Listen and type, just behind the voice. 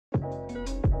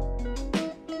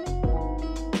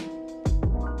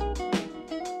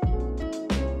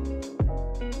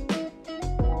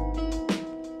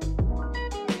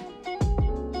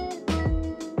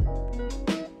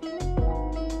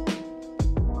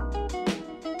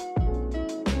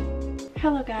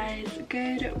Hello guys,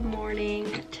 good morning.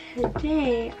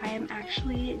 Today I am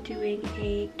actually doing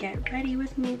a get ready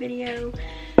with me video.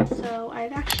 So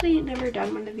I've actually never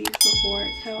done one of these before,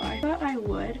 so I thought I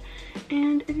would.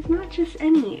 And it's not just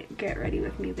any get ready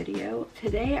with me video.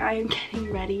 Today I am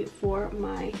getting ready for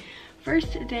my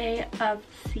first day of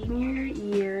senior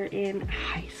year in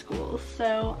high school.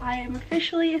 So I am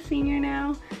officially a senior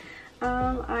now.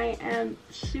 I am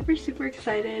super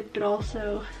excited, but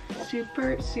also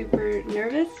super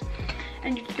nervous.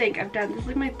 And you'd think this is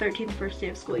like my 13th first day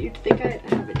of school. You'd think I'd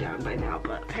have it down by now,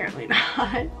 but apparently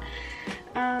not.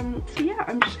 So yeah,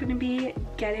 I'm just gonna be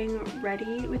getting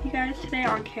ready with you guys today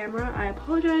on camera. I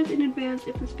apologize in advance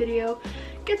if this video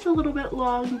gets a little bit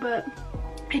long, but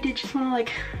I did just want to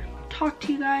like talk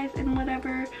to you guys and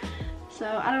whatever.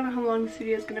 So I don't know how long this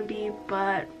video is gonna be,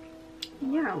 but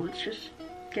yeah, let's just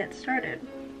get started.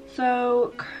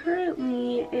 So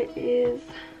currently it is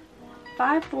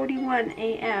 5:41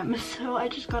 a.m. so I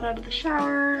just got out of the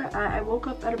shower. I woke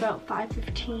up at about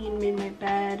 5:15, made my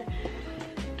bed,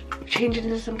 changed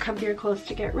into some comfier clothes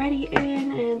to get ready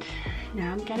in, and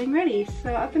now I'm getting ready.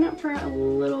 So I've been up for a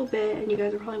little bit, and you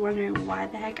guys are probably wondering why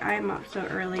the heck I am up so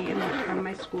early and what time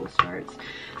my school starts.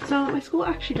 So my school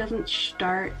actually doesn't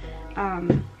start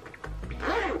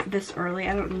this early.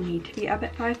 I don't need to be up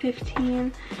at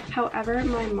 5:15. However,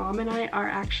 my mom and I are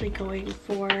actually going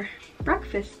for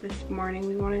breakfast this morning.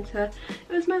 It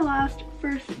was my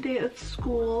first day of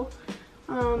school,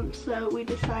 so we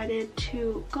decided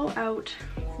to go out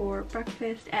for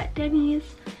breakfast at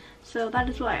Denny's. So that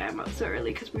is why I'm up so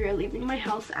early, because we are leaving my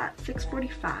house at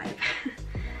 6:45.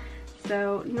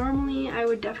 So normally I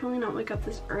would definitely not wake up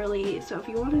this early. So if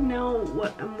you want to know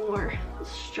what a more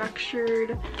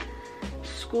structured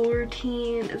school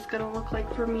routine is gonna look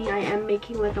like for me, I am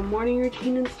making like a morning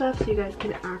routine and stuff, so you guys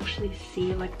can actually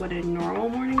see like what a normal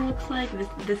morning looks like.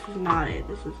 This is not it.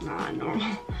 This is not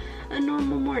a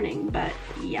normal morning, but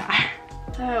yeah.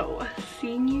 So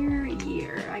senior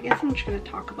year, I guess I'm just gonna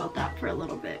talk about that for a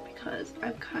little bit, because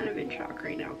I'm kind of in shock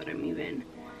right now that I'm even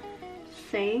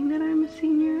saying that I'm a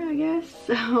senior, I guess.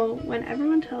 So when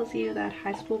everyone tells you that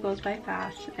high school goes by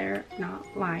fast, they're not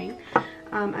lying.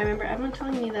 I remember everyone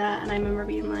telling me that, and I remember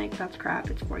being like, that's crap,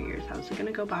 it's 4 years, how's it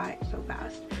gonna go by so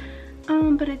fast?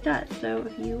 But it does. So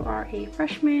if you are a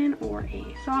freshman or a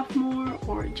sophomore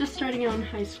or just starting out in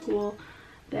high school,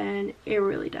 then it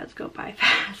really does go by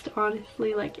fast.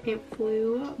 Honestly, like, it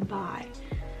flew by.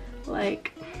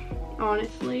 Like,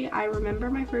 honestly, I remember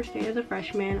my first day as a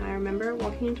freshman. I remember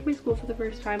walking into my school for the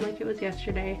first time like it was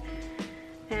yesterday,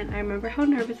 and I remember how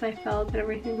nervous I felt and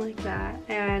everything like that.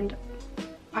 And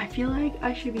I feel like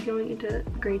I should be going into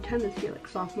grade 10 this year, like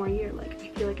sophomore year. Like, I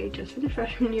feel like I just finished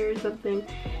freshman year or something,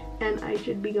 and I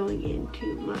should be going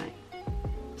into my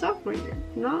sophomore year,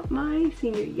 not my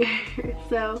senior year.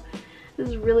 So this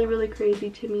is really crazy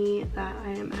to me that I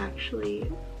am actually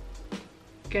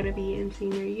gonna be in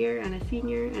senior year and a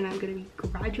senior, and I'm gonna be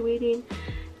graduating,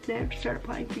 and I have to start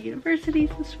applying for universities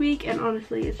this week, and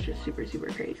honestly it's just super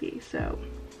crazy. So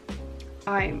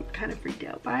I'm kind of freaked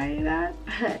out by that,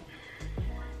 but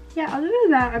yeah, other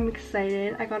than that, I'm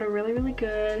excited. I got a really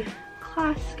good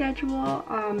class schedule.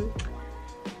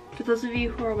 For those of you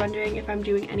who are wondering if I'm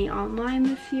doing any online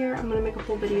this year, I'm gonna make a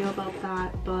full video about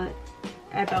that, but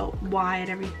about why and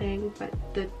everything. But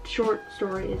the short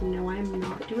story is no, I'm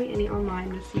not doing any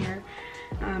online this year,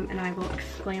 and I will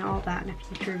explain all that in a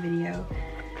future video.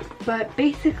 But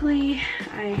basically,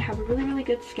 I have a really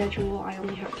good schedule. I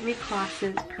only have 3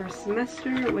 classes per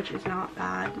semester, which is not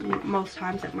bad. Most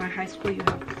times at my high school you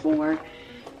have 4,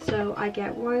 so I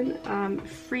get one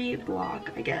free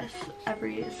block, I guess,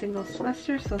 every single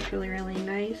semester, so that's really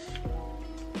nice.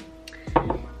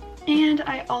 And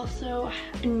I also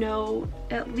know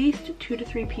at least 2 to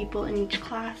 3 people in each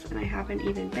class, and I haven't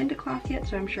even been to class yet,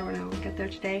 so I'm sure when I will get there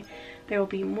today, there will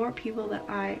be more people that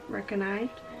I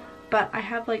recognized. But I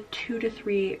have like 2 to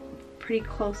 3 pretty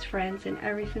close friends in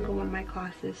every single one of my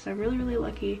classes, so I'm really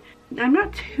lucky. I'm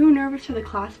not too nervous for the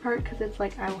class part, because it's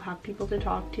like I will have people to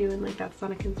talk to, and like that's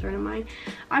not a concern of mine.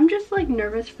 I'm just like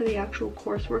nervous for the actual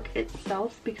coursework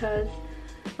itself, because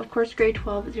of course grade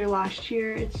 12 is your last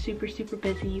year. It's super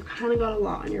busy. You kind of got a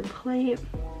lot on your plate,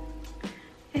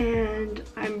 and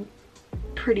I'm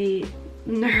pretty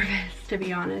nervous, to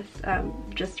be honest,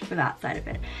 just for that side of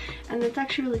it. And it's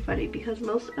actually really funny, because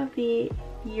most of the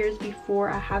years before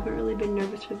I haven't really been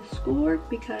nervous for the schoolwork,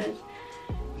 because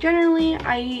generally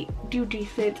I do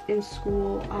decent in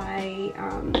school. I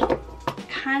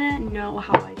kind of know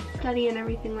how I study and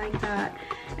everything like that,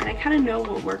 and I kind of know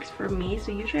what works for me,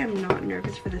 so usually I'm not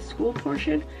nervous for the school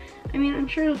portion. I mean, I'm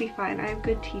sure it'll be fine. I have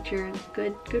good teachers,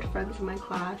 good friends in my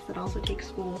class that also take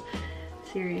school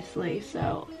seriously,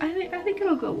 so I think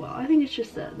it'll go well. I think it's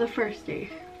just the first day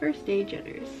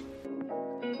jitters.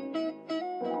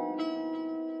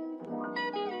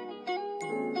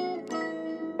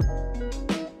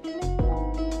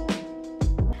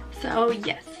 So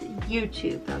yes,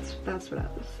 YouTube. That's what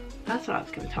I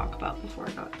was going to talk about before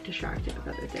I got distracted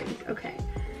with other things. Okay.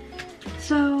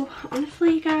 So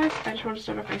honestly, guys, I just want to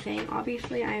start off by saying,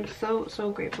 obviously, I am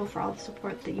so grateful for all the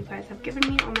support that you guys have given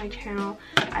me on my channel.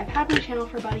 I've had my channel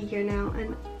for about a year now,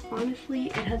 and honestly,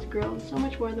 it has grown so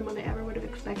much more than what I ever would have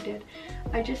expected.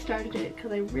 I just started it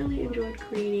because I really enjoyed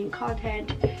creating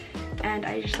content, and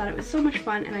I just thought it was so much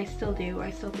fun, and I still do. I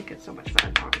still think it's so much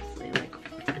fun, honestly.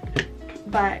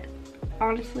 But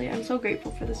honestly, I'm so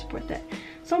grateful for the support that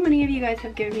so many of you guys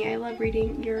have given me. I love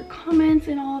reading your comments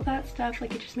and all of that stuff.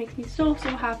 Like, it just makes me so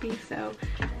happy. So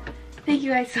thank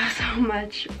you guys so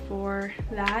much for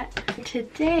that.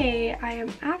 Today I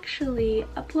am actually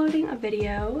uploading a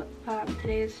video.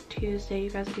 Today is Tuesday. You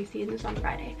guys will be seeing this on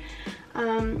Friday.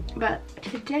 But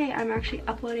today I'm actually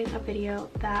uploading a video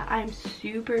that I'm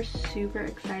super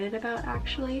excited about,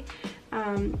 actually.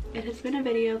 It has been a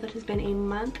video that has been a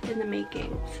month in the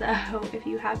making, so if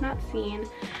you have not seen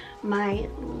my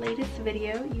latest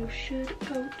video, you should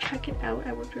go check it out.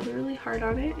 I worked really hard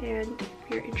on it, and if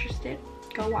you're interested,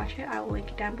 go watch it. I will link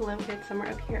it down below. It's somewhere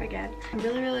up here again. I'm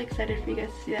really excited for you guys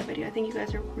to see that video. I think you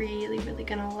guys are really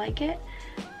gonna like it.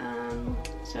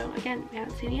 So again, if you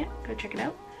haven't seen it yet, go check it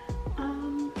out.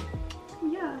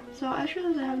 Yeah, so I just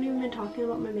realized I haven't even been talking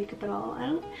about my makeup at all.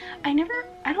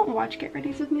 I don't watch Get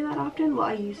Ready's with me that often. Well,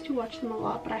 I used to watch them a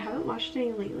lot, but I haven't watched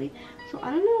any lately. So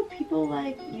I don't know if people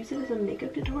like use it as a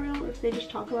makeup tutorial, if they just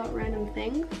talk about random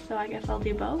things. So I guess I'll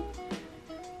do both.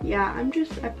 Yeah,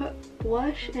 I put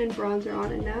blush and bronzer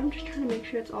on, and now I'm just trying to make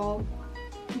sure it's all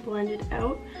blended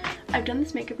out. I've done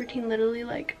this makeup routine literally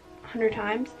like 100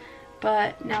 times.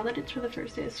 But now that it's for the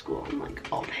first day of school, I'm like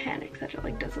all panicked that it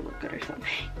like doesn't look good or something.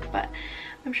 But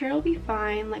I'm sure it'll be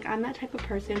fine. Like, I'm that type of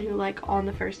person who like on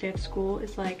the first day of school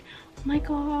is like, oh my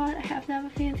god, I have to have a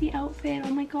fancy outfit.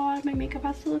 Oh my god, my makeup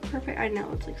has to look perfect. I know,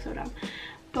 it's like so dumb.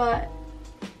 But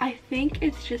I think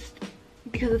it's just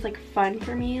because it's like fun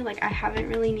for me. Like, I haven't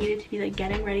really needed to be like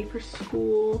getting ready for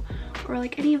school or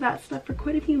like any of that stuff for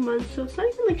quite a few months. So it's not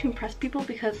even like to impress people,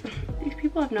 because these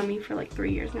people have known me for like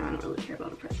 3 years now. I don't really care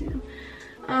about impressing them.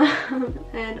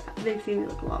 And they've seen me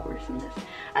look a lot worse than this.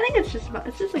 I think it's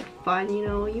just like fun, you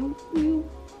know. You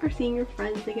are seeing your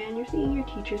friends again, you're seeing your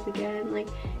teachers again. Like,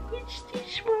 you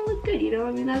just want to look good, you know.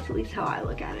 I mean, that's at least how I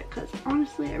look at it, because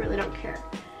honestly, I really don't care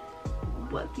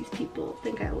what these people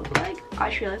think I look like. I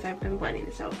just realized I've been blending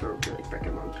this out for a really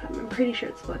freaking long time. I'm pretty sure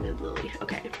it's blended Lily.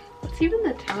 Okay, what's even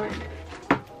the time?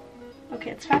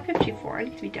 Okay, it's 5:54. I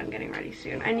need to be done getting ready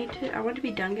soon. I want to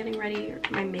be done getting ready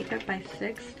my makeup by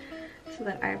 6, so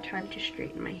that I have time to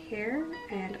straighten my hair,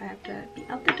 and I have to be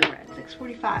out the door at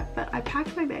 6:45. But I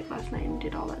packed my bag last night and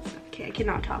did all that stuff. Okay, I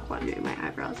cannot talk while I'm doing my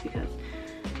eyebrows because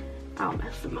I'll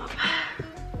mess them up.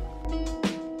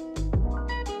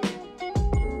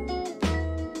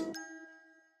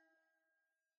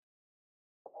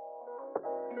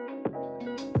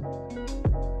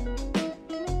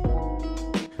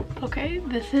 Okay,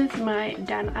 this is my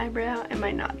done eyebrow and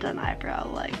my not done eyebrow.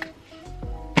 Like,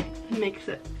 makes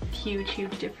a huge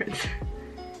difference.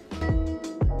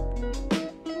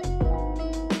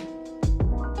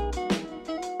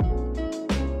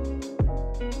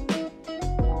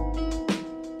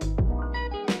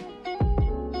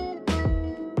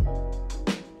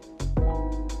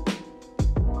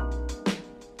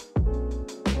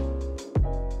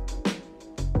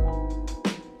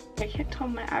 I can't tell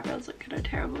my eyebrows look kind of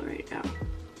terrible right now,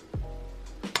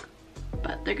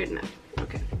 but they're good enough.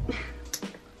 Okay.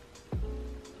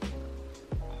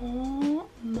 Oh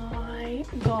my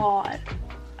god.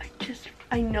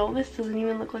 I know this doesn't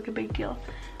even look like a big deal,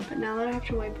 but now that I have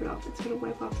to wipe it off, it's gonna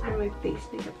wipe off some of my face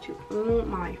makeup too. Oh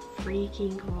my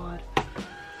freaking god.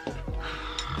 I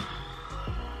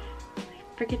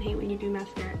freaking hate when you do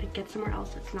mascara and it gets somewhere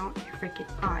else that's not your freaking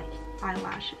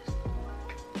eyelashes.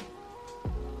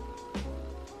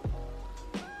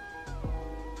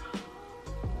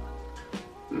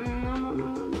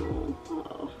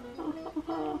 No.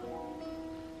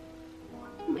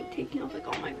 I'm like taking off like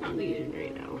all my foundation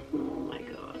right now. Oh my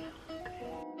god.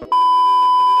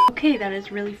 Okay, that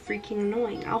is really freaking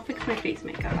annoying. I'll fix my face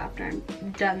makeup after I'm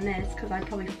done this, because I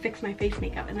probably fixed my face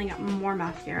makeup and then got more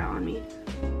mascara on me.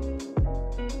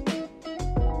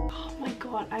 Oh my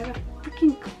god, god, I have a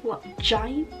freaking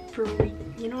giant freak.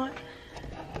 You know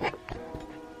what?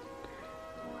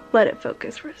 Let it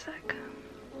focus for a sec.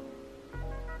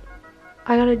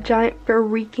 I got a giant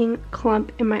freaking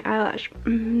clump in my eyelash.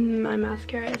 My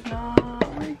mascara is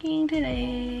not working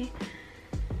today.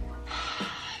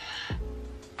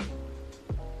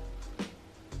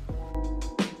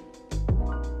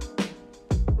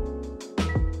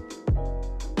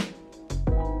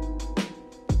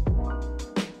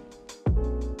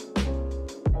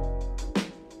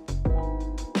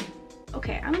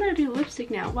 Okay, I'm gonna do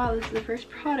lipstick now. Wow, this is the first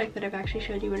product that I've actually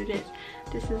showed you what it is.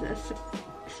 This is a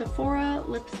Sephora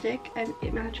lipstick, and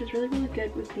it matches really, really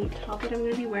good with the top that I'm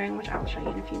gonna be wearing, which I'll show you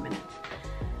in a few minutes.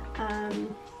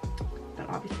 But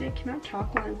obviously I cannot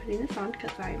talk while I'm putting this on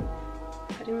because I'm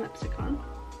putting lipstick on.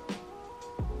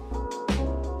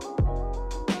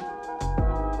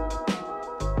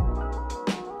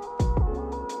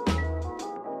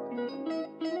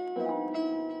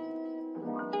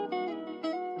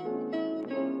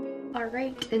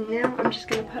 Alright, and now I'm just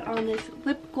going to put on this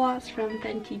lip gloss from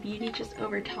Fenty Beauty just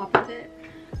over top of it,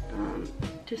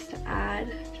 just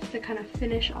to kind of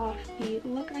finish off the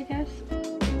look, I guess.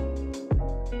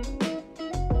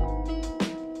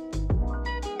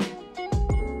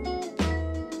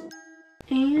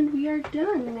 And we are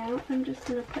done. Now I'm just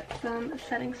going to put some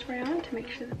setting spray on to make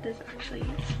sure that this actually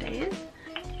stays.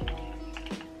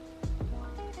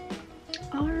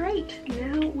 Alright,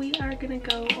 now we are gonna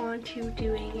go on to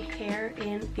doing hair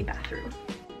in the bathroom.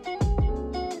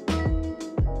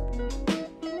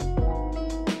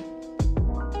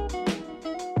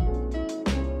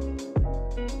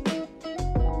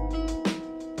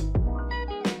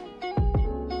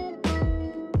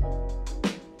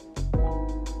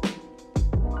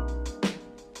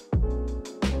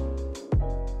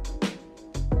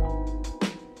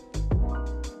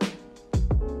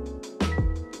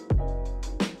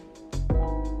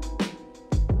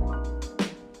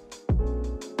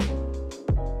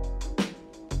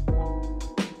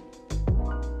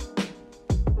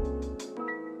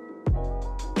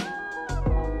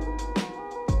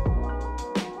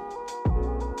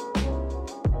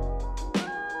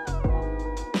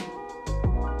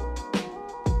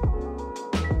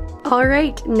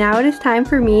 Alright, now it is time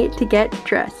for me to get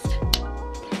dressed.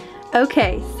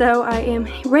 Okay, so I am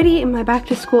ready in my back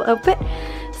to school outfit.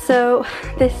 So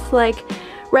this like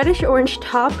reddish orange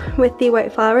top with the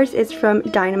white flowers is from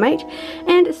Dynamite,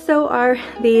 and so are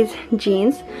these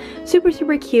jeans. Super,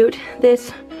 super cute.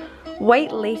 This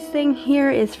white lace thing here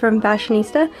is from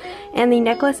Fashionista, and the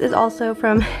necklace is also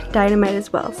from Dynamite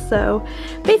as well. So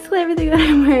basically everything that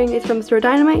I'm wearing is from the store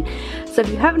Dynamite. So if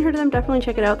you haven't heard of them, definitely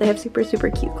check it out. They have super, super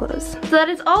cute clothes. So that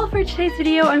is all for today's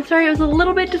video. I'm sorry it was a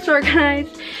little bit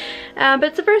disorganized. But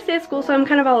it's the first day of school, so I'm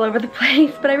kind of all over the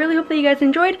place. But I really hope that you guys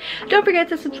enjoyed. Don't forget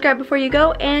to subscribe before you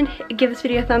go and give this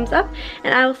video a thumbs up.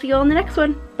 And I will see you all in the next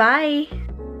one. Bye!